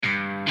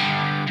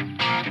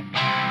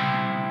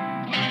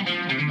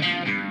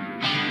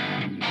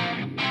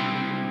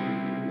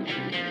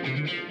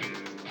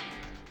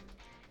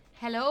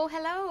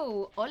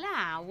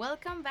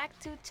Welcome back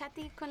to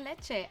Chatty con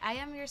Leche. I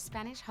am your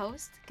Spanish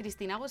host,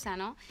 Cristina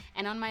Gusano,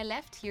 and on my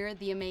left here,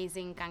 the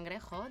amazing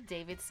cangrejo,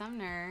 David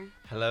Sumner.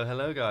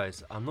 Hello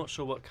guys. I'm not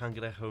sure what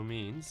cangrejo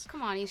means.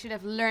 Come on, you should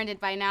have learned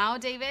it by now,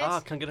 David.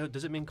 Cangrejo,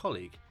 does it mean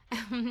colleague?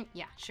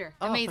 Yeah, sure.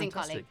 Amazing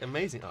fantastic.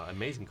 colleague.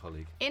 Amazing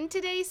colleague. In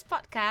today's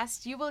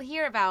podcast, you will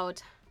hear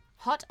about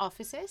hot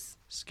offices,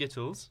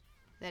 Skittles.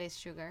 that is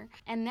sugar,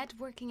 and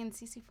networking in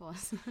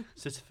Sisyphus.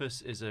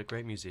 Sisyphus is a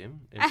great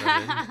museum in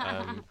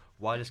Berlin.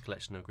 Widest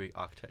collection of Greek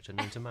architecture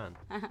known to man.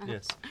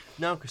 Yes.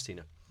 Now,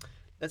 Christina,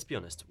 let's be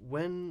honest.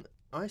 When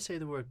I say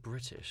the word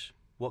British,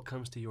 what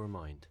comes to your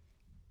mind?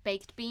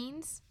 Baked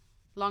beans,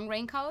 long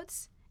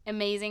raincoats,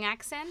 amazing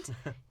accent,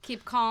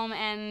 keep calm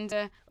and...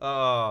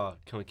 Come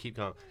on, keep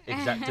calm.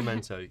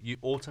 Exactamento. You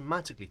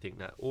automatically think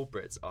that all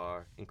Brits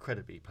are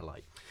incredibly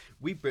polite.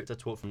 We Brits are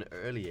taught from an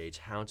early age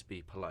how to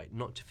be polite,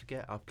 not to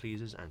forget our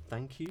pleases and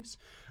thank yous,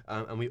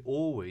 and we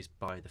always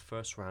buy the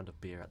first round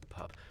of beer at the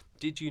pub.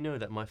 Did you know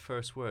that my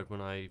first word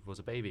when I was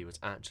a baby was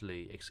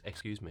actually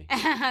excuse me?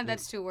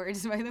 That's 2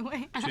 words, by the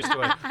way. True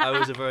story. I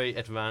was a very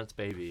advanced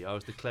baby. I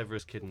was the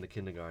cleverest kid in the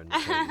kindergarten.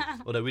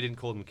 Although we didn't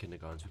call them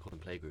kindergartens, we called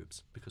them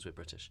playgroups because we're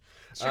British.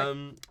 Sure.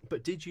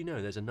 But did you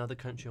know there's another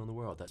country on the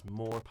world that's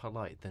more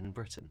polite than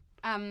Britain?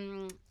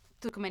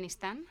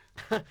 Turkmenistan.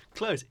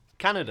 Close.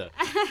 Canada.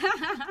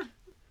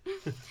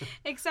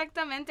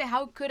 Exactamente.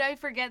 How could I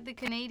forget the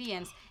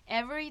Canadians?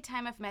 Every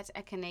time I've met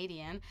a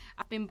Canadian,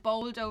 I've been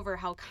bowled over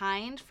how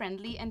kind,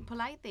 friendly, and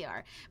polite they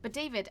are. But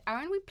David,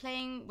 aren't we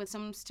playing with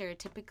some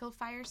stereotypical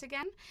fires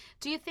again?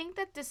 Do you think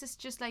that this is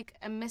just like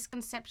a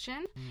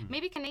misconception?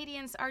 Maybe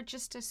Canadians are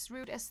just as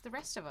rude as the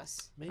rest of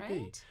us. Maybe.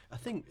 Right? I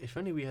think if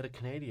only we had a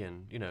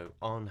Canadian,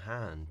 on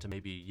hand to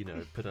maybe,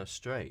 put us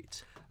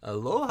straight.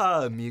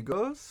 Aloha,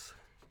 amigos.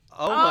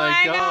 Oh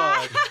my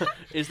God. God!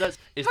 Is this?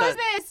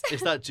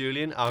 that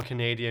Julian, our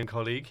Canadian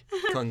colleague?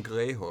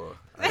 Cangrejo,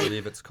 I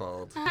believe it's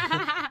called.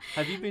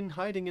 Have you been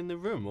hiding in the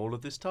room all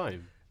of this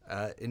time?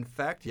 In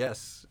fact,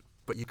 yes.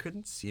 But you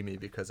couldn't see me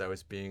because I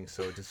was being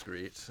so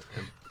discreet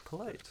and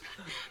polite.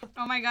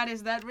 Oh my God,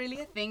 is that really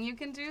a thing you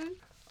can do?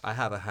 I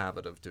have a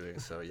habit of doing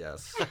so,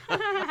 yes.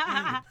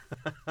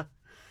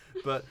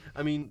 But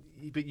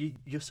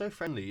you're so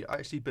friendly. I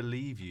actually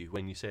believe you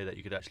when you say that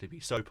you could actually be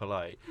so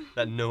polite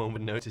that no one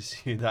would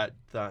notice you that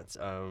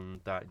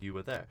you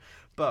were there.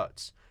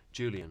 But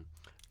Julian,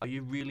 are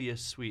you really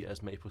as sweet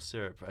as maple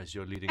syrup as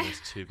you're leading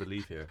us to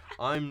believe here?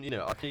 Are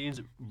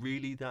Canadians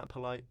really that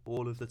polite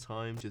all of the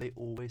time? Do they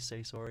always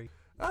say sorry?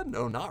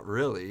 No, not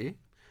really.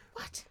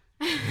 What?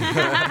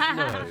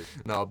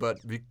 No, but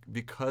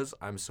because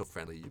I'm so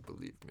friendly, you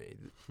believe me.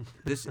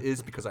 This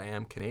is because I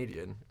am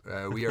Canadian.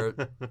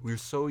 We're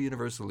so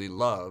universally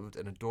loved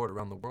and adored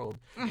around the world,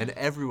 and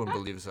everyone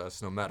believes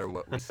us no matter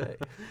what we say.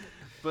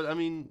 But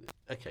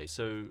okay,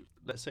 so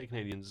let's say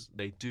Canadians,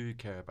 they do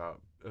care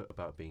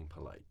about being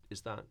polite.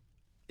 Is that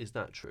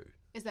true?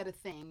 Is that a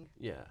thing?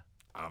 Yeah.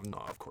 No,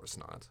 of course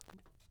not.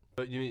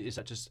 But you mean, is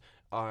that just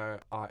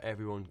are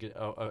everyone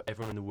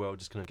in the world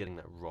just kind of getting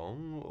that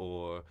wrong,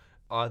 or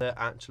are there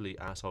actually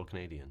asshole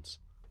Canadians?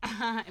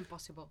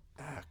 Impossible.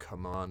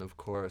 Come on, of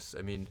course.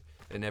 I mean,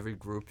 in every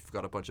group you've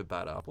got a bunch of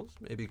bad apples.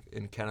 Maybe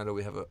in Canada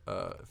we have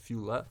a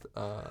few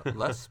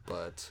less,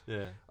 but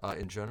yeah.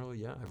 In general,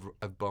 yeah,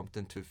 I've bumped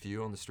into a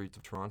few on the streets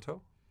of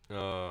Toronto.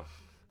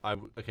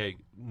 Okay,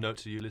 note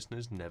to you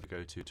listeners, never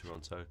go to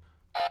Toronto.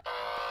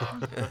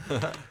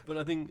 But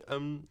I think,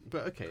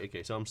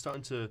 okay, so I'm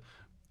starting to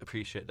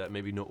appreciate that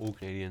maybe not all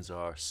Canadians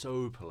are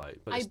so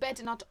polite. But I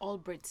bet not all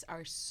Brits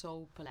are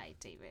so polite,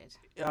 David.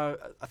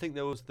 I think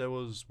there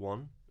was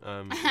one.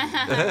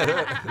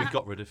 We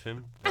got rid of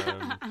him.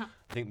 I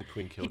think the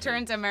Queen killed him. He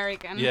turned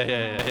American.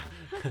 Yeah.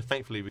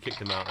 Thankfully, we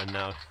kicked him out, and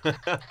now.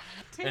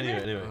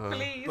 Anyway.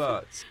 Please.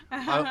 But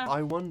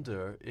I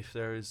wonder if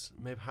there is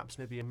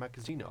maybe a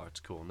magazine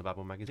article in the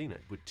Babel magazine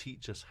that would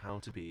teach us how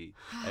to be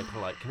a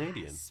polite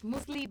Canadian.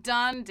 Smoothly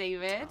done,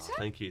 David. Oh,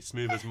 thank you.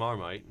 Smooth as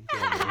Marmite.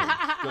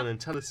 Go on,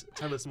 tell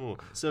us more.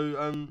 So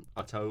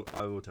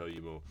I will tell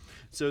you more.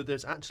 So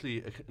there's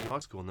actually an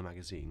article in the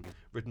magazine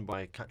written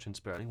by Katrin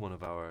Sperling, one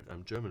of our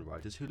German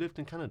writers who lived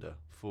in Canada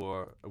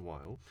for a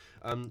while.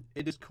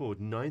 It is called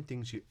 9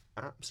 Things You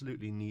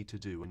Absolutely Need to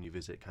Do When You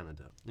Visit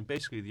Canada. And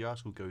basically the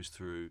article goes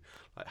through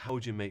like how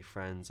would you make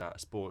friends at a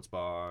sports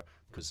bar,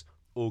 because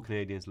all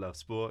Canadians love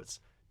sports.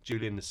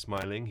 Julian is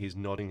smiling. He's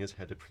nodding his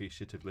head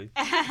appreciatively.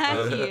 He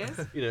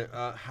is.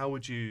 How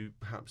would you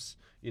perhaps,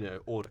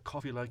 order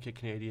coffee like a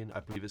Canadian? I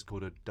believe it's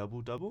called a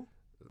double-double.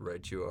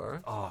 Right, you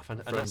are. Oh,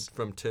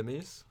 From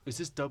Timmy's. Is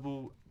this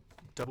double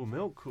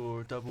milk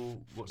or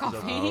double? What's Coffee?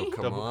 the double? Oh,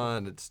 come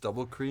on! It's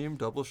double cream,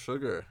 double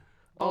sugar.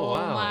 Oh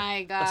wow!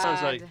 My God! That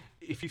sounds like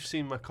if you've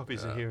seen my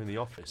copies here in the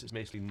office, it's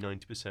basically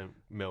 90%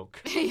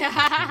 milk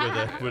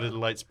Yeah. with a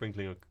light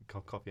sprinkling of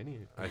coffee.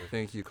 Anyway. I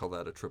think you call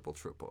that a triple.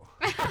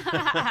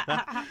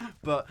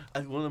 But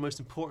one of the most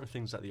important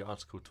things that the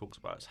article talks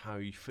about is how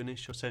you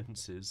finish your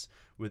sentences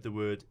with the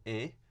word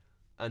 "eh,"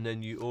 and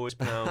then you always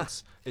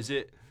pronounce. Is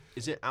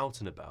it out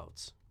and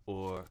about,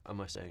 or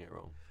am I saying it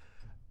wrong?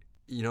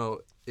 you know,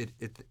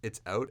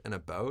 it's out and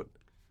about.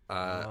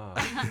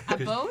 A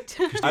boat?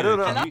 I don't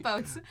know. I love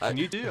boats. Can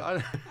you do?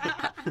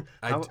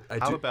 How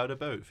do- about a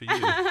boat for you?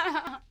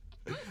 I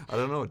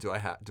don't know. Do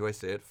I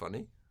say it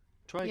funny?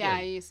 Try Yeah,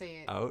 again. you say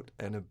it. Out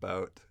and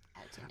about.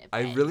 Out in a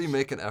I bed. really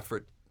make an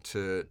effort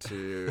to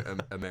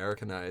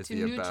Americanize To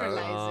the neutralize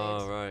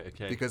about Oh, right,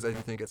 okay. because I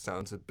think it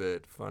sounds a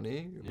bit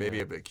funny,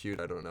 maybe a bit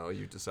cute. I don't know.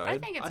 You decide. I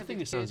think it's I a think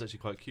bit it sounds cute. actually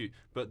quite cute.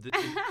 But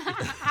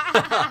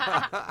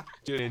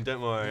Julian,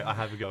 don't worry, I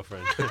have a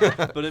girlfriend.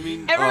 But I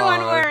mean,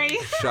 Everyone worry.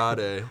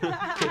 Sade.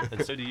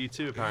 and so do you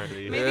too,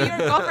 apparently. Maybe your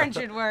girlfriend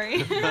should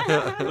worry.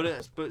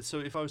 But so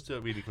if I was to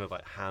really kind of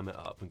like ham it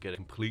up and get it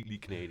completely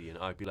Canadian,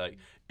 I'd be like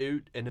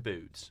out and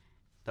about.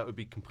 That would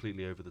be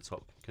completely over the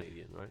top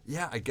Canadian, right?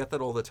 Yeah, I get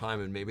that all the time,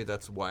 and maybe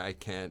that's why I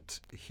can't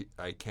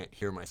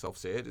hear myself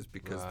say it. Is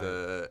because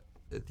the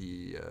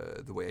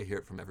way I hear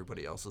it from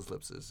everybody else's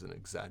lips is an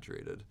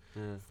exaggerated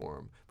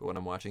form. But when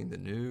I'm watching the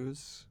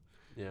news,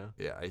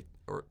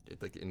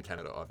 like in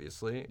Canada,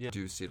 obviously, I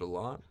do see it a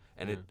lot,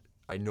 and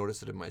I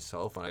notice it in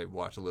myself when I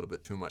watch a little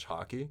bit too much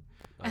hockey,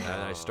 and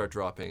I start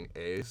dropping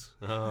A's.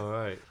 Oh,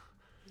 right.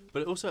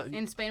 But also,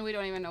 In Spain, we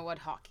don't even know what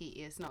hockey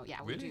is. No,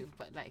 yeah, we Really? do,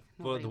 but like.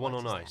 well, nobody the one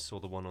on watches ice or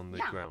the one on the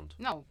Yeah. ground.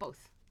 No,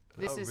 both.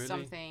 This Oh, is really?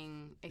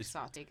 something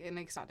exotic, an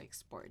exotic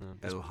sport.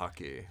 El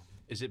hockey.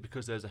 Is it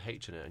because there's a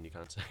H in it and you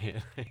can't say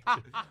it?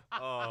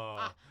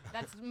 Oh,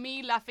 That's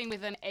me laughing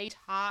with an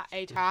H-ha.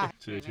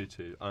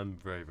 two. I'm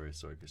very, very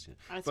sorry, Christina.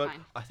 That's but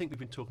fine. I think we've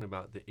been talking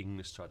about the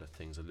English side of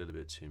things a little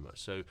bit too much.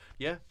 So,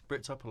 yeah,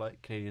 Brits are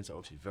polite. Canadians are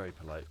obviously very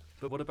polite.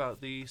 But what about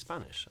the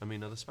Spanish? I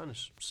mean, are the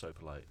Spanish so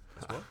polite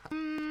as well?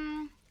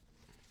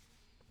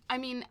 I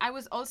mean, I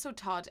was also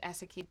taught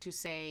as a kid to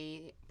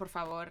say por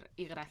favor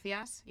y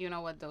gracias. You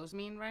know what those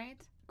mean, right?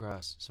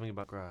 Grass. Something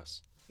about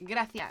grass.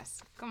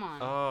 Gracias. Come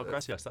on. Oh,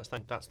 gracias. That's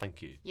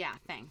thank you. Yeah,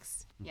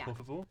 thanks. Yeah. Por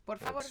favor? Por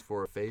favor. That's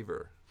for a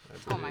favor. I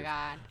Oh my believe.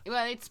 god.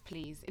 Well, it's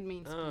please. It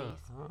means please.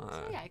 Ah.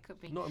 So yeah, it could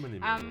be. Not a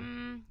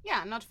million.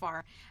 Yeah, not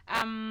far.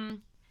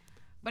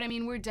 But I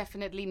mean, we're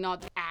definitely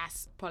not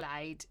as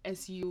polite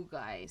as you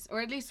guys,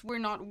 or at least we're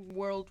not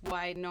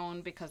worldwide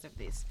known because of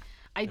this.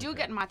 I do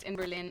get mad in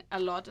Berlin a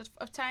lot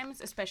of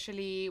times,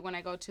 especially when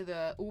I go to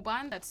the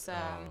U-Bahn.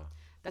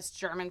 That's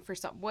German for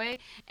subway,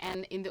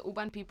 and in the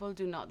U-Bahn, people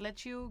do not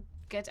let you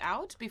get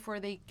out before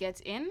they get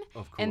in.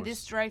 Of And this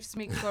course. drives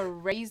me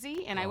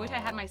crazy. And I wish I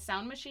had my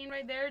sound machine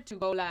right there to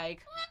go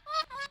like.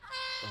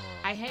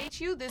 I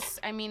hate you. This,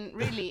 I mean,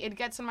 really, it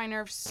gets on my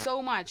nerves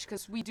so much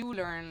because we do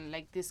learn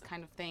like this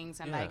kind of things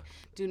and like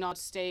do not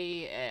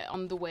stay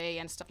on the way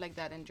and stuff like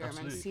that in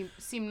German. Absolutely.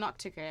 Seem not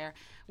to care.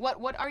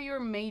 What are your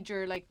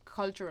major like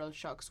cultural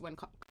shocks when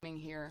coming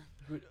here?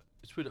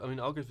 It's weird. I mean,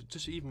 I'll go for,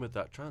 just even with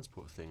that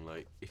transport thing.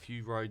 Like, if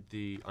you ride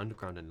the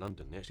underground in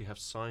London, they actually have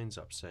signs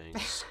up saying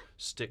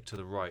 "stick to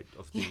the right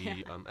of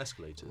the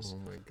escalators." Oh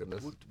my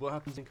goodness. What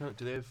happens in Canada?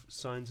 Do they have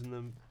signs in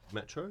the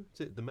metro? Is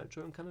it the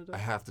metro in Canada? I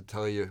have to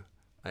tell you,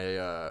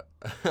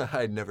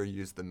 I never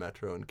used the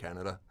metro in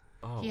Canada.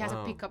 Oh, He has a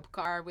wow. pickup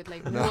car with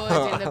like wood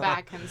in the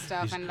back and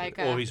stuff, and like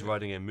Or he's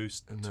riding a moose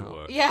to No.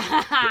 work.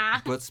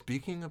 yeah. But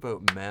speaking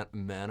about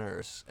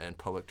manners and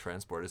public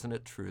transport, isn't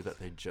it true that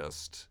they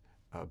just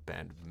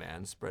banned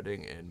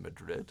manspreading in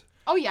Madrid?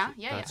 Oh yeah.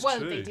 That's Well,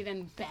 true. they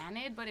didn't ban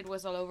it, but it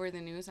was all over the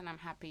news, and I'm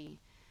happy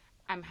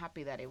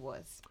that it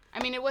was.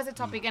 I mean, it was a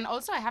topic, and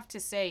also I have to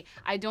say,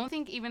 I don't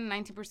think even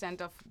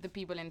 90% of the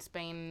people in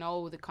Spain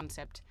know the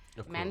concept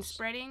Of course.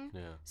 manspreading.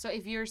 Yeah. So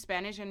if you're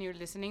Spanish and you're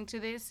listening to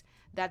this,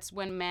 that's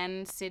when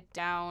men sit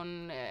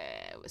down,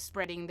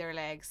 spreading their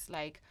legs,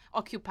 like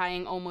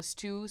occupying almost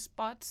two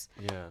spots.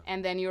 Yeah.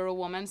 And then you're a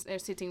woman, they're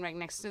sitting right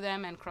next to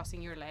them and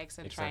crossing your legs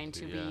and trying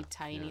to Exactly, be yeah,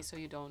 tiny yeah. so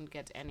you don't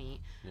get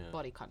any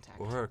body contact.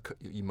 Or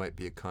you might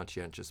be a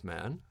conscientious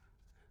man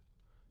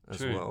as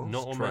True. well.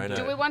 Not all trying men to-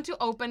 Do we want to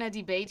open a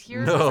debate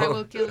here? No. 'Cause I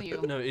will kill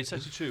you. No, it's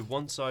actually true.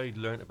 Once I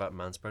learnt about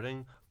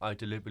manspreading, I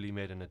deliberately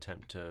made an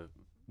attempt to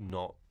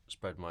not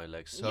spread my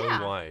legs so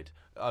Yeah. wide.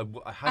 I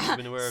hadn't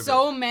been aware of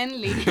So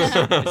manly. it.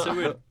 It's so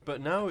weird. But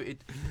now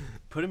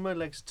putting my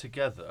legs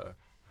together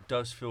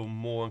does feel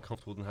more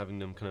uncomfortable than having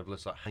them kind of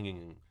just like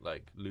hanging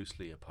like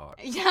loosely apart.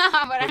 Yeah,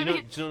 but I you know-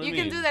 mean, do you know what I you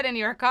can do mean? that in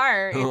your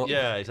car. Oh.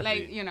 Yeah, exactly.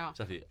 Like, you know.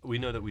 Exactly. We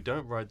know that we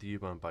don't ride the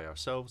U-Bahn by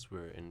ourselves.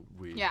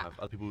 We Yeah. have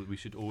other people. We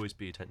should always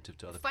be attentive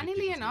to other Funnily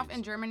people's enough, needs.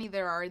 in Germany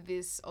there are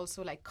these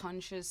also like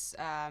conscious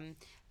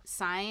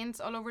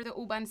signs all over the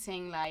U-Bahn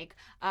saying like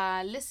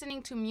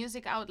listening to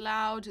music out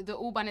loud. The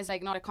U-Bahn is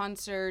like not a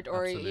concert,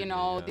 or you Absolutely,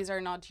 know yeah. these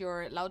are not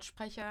your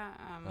Lautsprecher.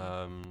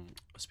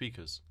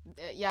 Speakers.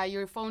 Yeah,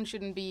 your phone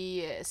shouldn't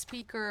be a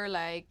speaker.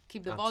 Like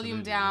keep the volume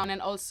Absolutely, down, yeah.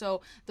 and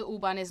also the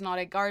U-Bahn is not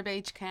a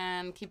garbage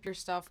can. Keep your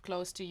stuff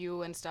close to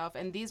you and stuff.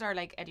 And these are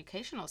like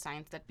educational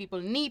signs that people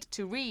need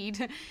to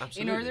read in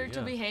Absolutely, order to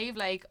yeah. behave.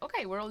 Like,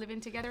 okay, we're all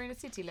living together in a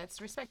city. Let's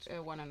respect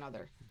one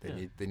another.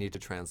 They need to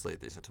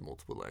translate these into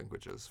multiple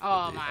languages. for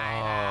Oh the- my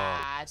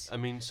god. I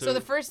mean, So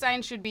the first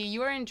sign should be: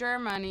 you are in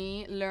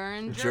Germany,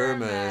 learn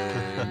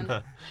German.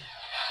 German.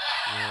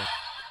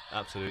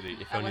 Absolutely.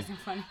 That wasn't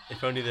funny.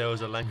 If only there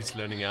was a language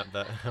learning app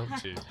that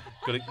helped you.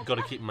 Got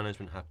to keep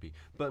management happy.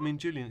 But I mean,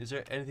 Julian, is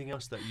there anything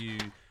else that you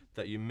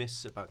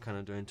miss about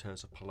Canada in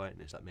terms of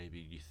politeness that maybe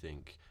you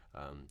think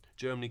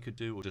Germany could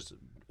do, or just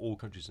all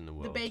countries in the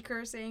world? The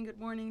baker saying good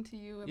morning to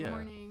you. Good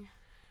morning.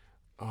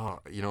 Oh,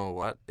 you know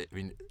what? I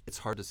mean, it's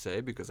hard to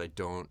say because I'm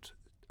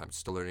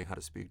still learning how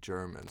to speak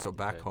German. So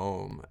back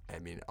home, I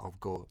mean, I'll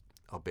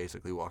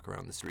basically walk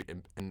around the street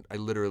and I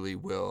literally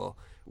will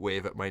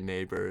wave at my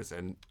neighbors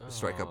and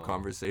strike up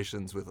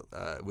conversations with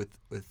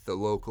the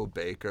local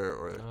baker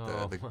or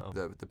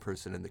the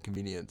person in the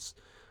convenience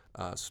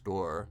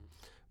store.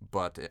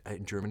 But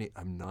in Germany,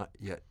 I'm not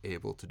yet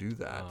able to do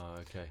that. Oh,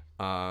 okay.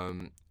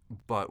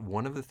 But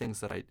one of the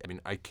things that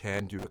I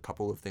can do a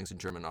couple of things in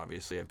German,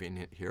 obviously. I've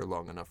been here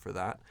long enough for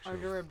that.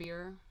 Order a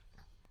beer.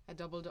 A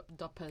double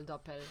doppel.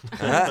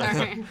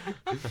 Sorry.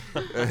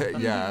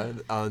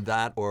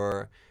 That,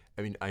 or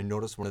I mean, I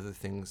noticed one of the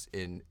things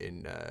in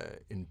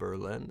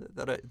Berlin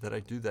that I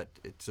do that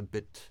it's a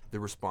bit, the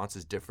response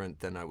is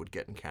different than I would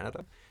get in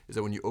Canada, is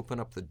that when you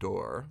open up the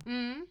door,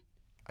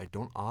 I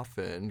don't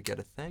often get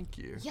a thank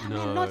you. Yeah,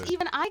 man, not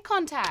even eye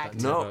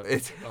contact. No,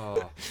 it's.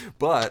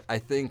 But I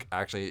think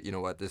actually, you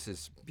know what? This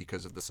is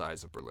because of the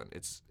size of Berlin.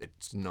 It's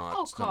not.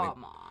 Oh,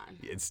 come on.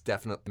 It's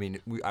definitely. I mean,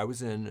 I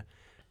was in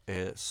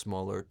a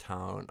smaller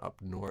town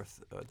up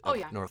north,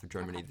 north of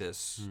Germany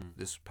this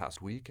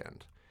past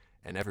weekend,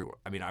 and everyone.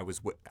 I mean, I'm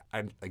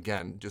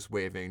again just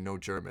waving, no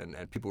German,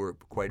 and people were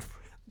quite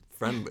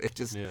friendly. It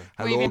just hello,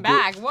 waving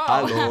back.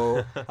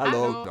 Whoa.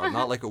 hello. No,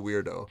 not like a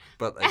weirdo,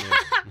 but like,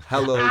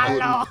 hello,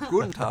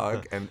 guten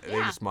Tag, and they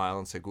just smile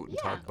and say guten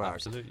Tag back.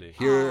 Absolutely.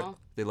 Here,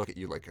 they look at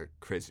you like a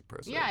crazy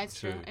person. Yeah, it's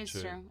true. It's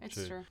true.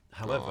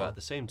 However, at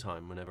the same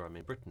time, whenever I'm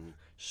in Britain,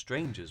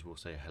 strangers will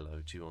say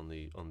hello to you on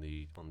the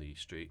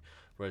street,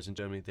 whereas in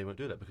Germany they won't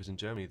do that, because in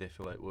Germany they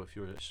feel like, well, if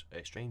you're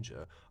a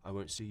stranger, I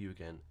won't see you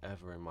again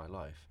ever in my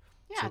life.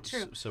 Yeah,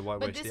 true. So why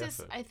waste the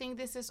effort? I think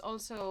this is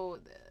also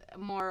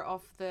more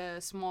of the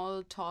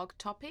small talk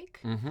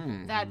topic.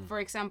 That, for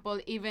example,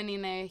 even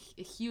in a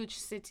huge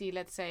city,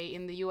 let's say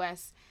in the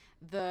US,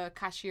 the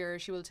cashier,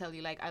 she will tell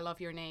you like, I love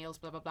your nails,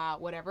 blah, blah, blah,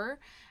 whatever.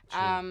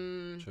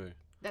 True.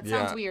 That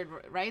sounds weird,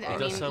 right? I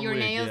mean, your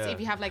nails,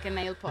 if you have like a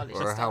nail polish.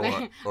 Or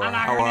and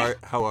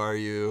how are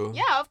you?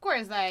 Yeah, of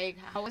course. Like,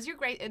 how was your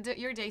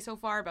day so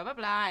far? Blah blah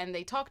blah, and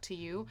they talk to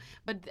you.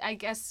 But I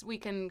guess we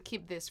can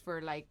keep this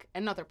for like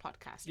another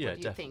podcast. Yeah,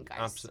 what do you think,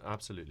 guys?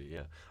 Absolutely.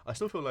 Yeah, I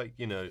still feel like,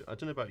 I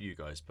don't know about you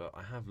guys, but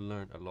I have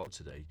learned a lot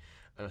today,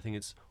 and I think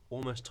it's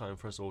almost time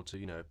for us all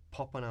to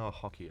pop on our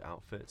hockey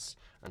outfits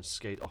and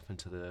skate off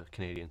into the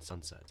Canadian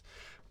sunset.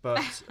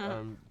 But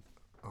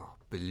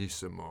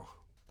bellissimo.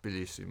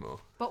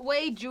 Bellissimo. But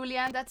wait,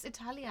 Julian, that's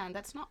Italian.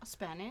 That's not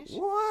Spanish.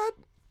 What?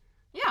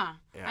 Yeah.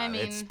 I mean,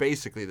 it's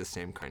basically the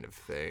same kind of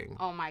thing.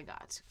 Oh my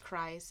God,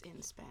 cries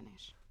in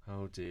Spanish.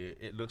 Oh dear,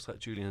 it looks like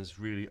Julian's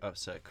really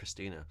upset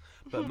Christina.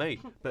 But mate,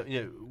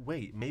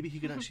 wait, maybe he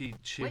can actually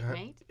cheer her.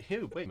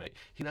 Wait, mate,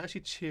 he can actually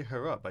cheer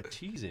her up by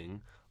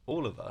teasing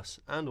all of us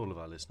and all of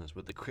our listeners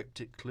with the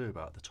cryptic clue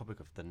about the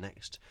topic of the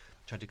next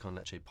Chatty con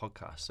Leche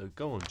podcast. So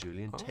go on,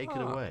 Julian, take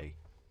it away.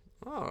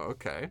 Oh,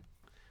 okay.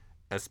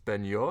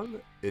 Espanol,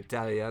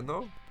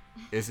 Italiano,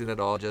 isn't it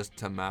all just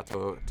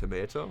tomato?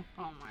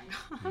 Oh my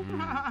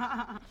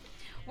God.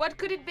 What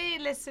could it be,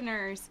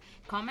 listeners?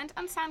 Comment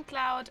on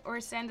SoundCloud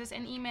or send us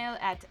an email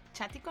at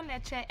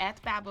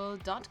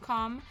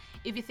chattyconleche@babbel.com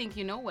if you think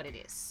you know what it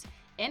is.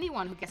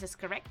 Anyone who guesses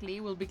correctly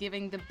will be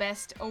giving the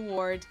best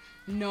award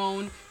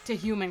known to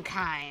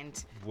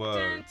humankind. Whoa.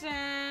 Dun,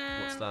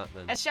 dun. What's that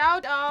then? A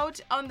shout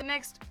out on the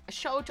next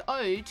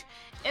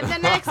in the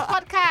next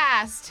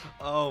podcast.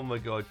 Oh my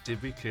God,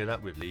 did we clear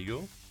that with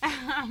legal?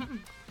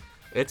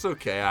 It's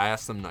okay. I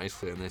asked them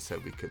nicely and they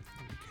said we could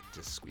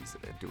just squeeze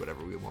it in, do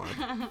whatever we want.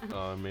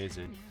 Oh,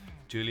 amazing.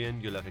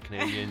 Julian, you're like a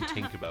Canadian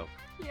Tinkerbell.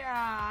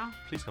 Yeah.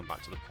 Please come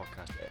back to the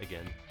podcast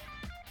again.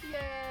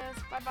 Yes.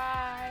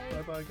 Bye-bye.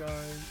 Bye-bye,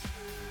 guys.